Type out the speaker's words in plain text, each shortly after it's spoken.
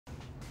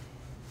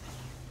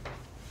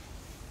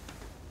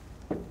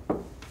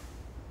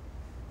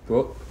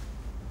Brooke?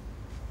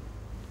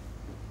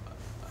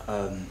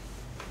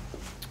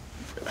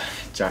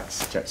 Jack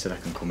said I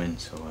can come in,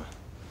 so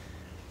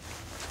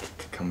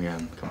can we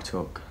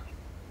talk?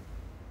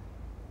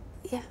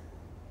 Yeah.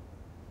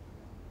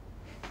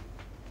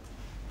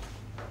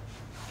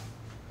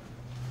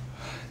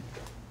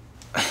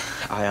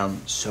 I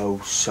am so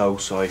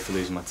sorry for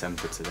losing my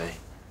temper today.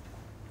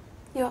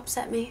 You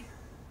upset me.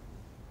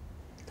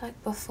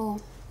 Like before,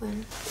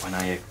 when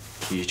I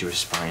accused you of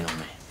spying on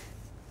me.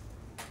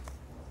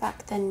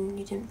 Back then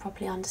you didn't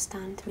properly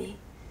understand me.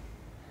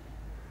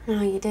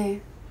 Now you do.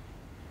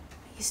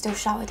 You still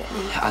shouted at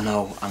me. I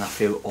know, and I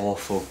feel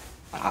awful.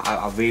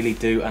 I really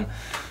do, and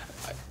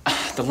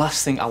the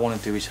last thing I want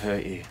to do is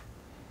hurt you.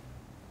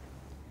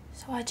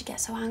 So why'd you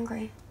get so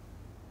angry?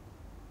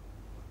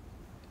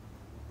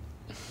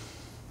 You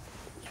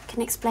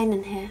can explain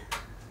in here.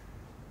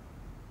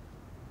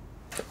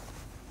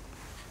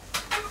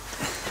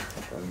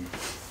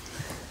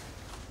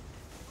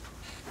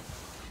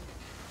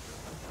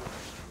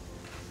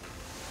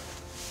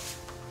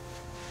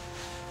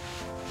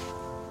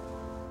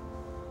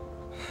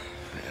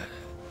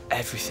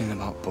 Everything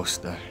about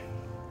Buster.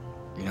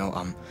 You know,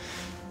 I'm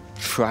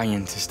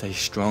trying to stay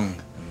strong.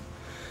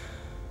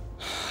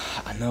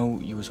 I know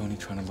you was only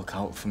trying to look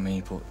out for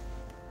me, but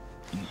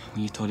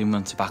when you told him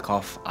when to back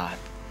off, I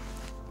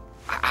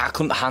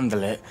couldn't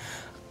handle it,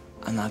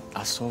 and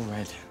I saw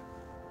red.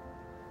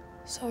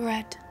 So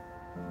red?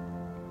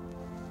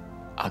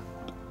 I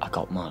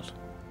got mad.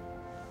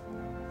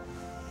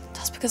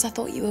 That's because I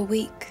thought you were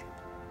weak.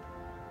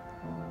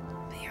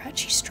 But you're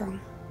actually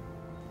strong.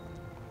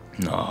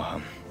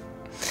 No,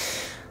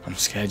 I'm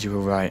scared you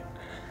were right.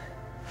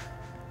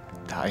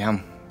 That I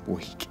am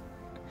weak.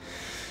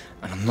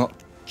 And I'm not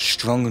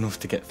strong enough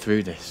to get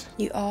through this.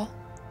 You are.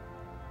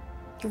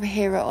 You're a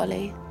hero,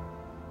 Ollie.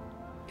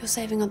 You're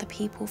saving other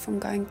people from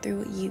going through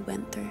what you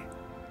went through.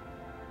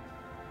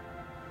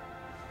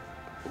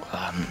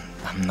 Well,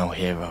 I'm no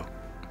hero.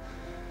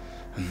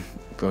 And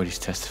Brody's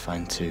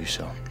testifying too,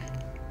 so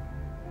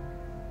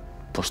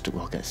Buster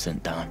will get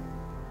sent down.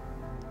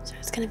 So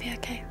it's gonna be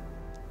okay?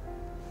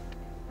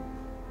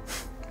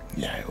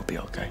 Yeah, it'll be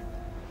okay.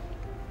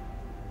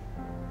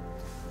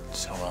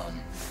 So,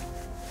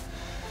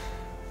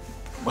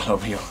 well, are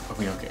we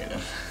okay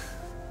then?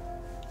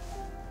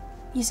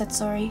 You said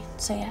sorry,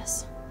 so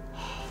yes.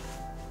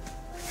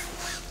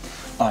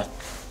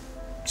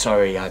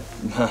 Sorry, I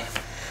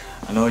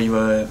know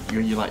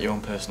you like your own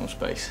personal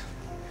space.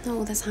 Not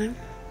all the time.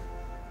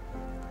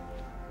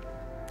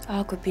 A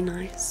hug would be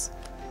nice.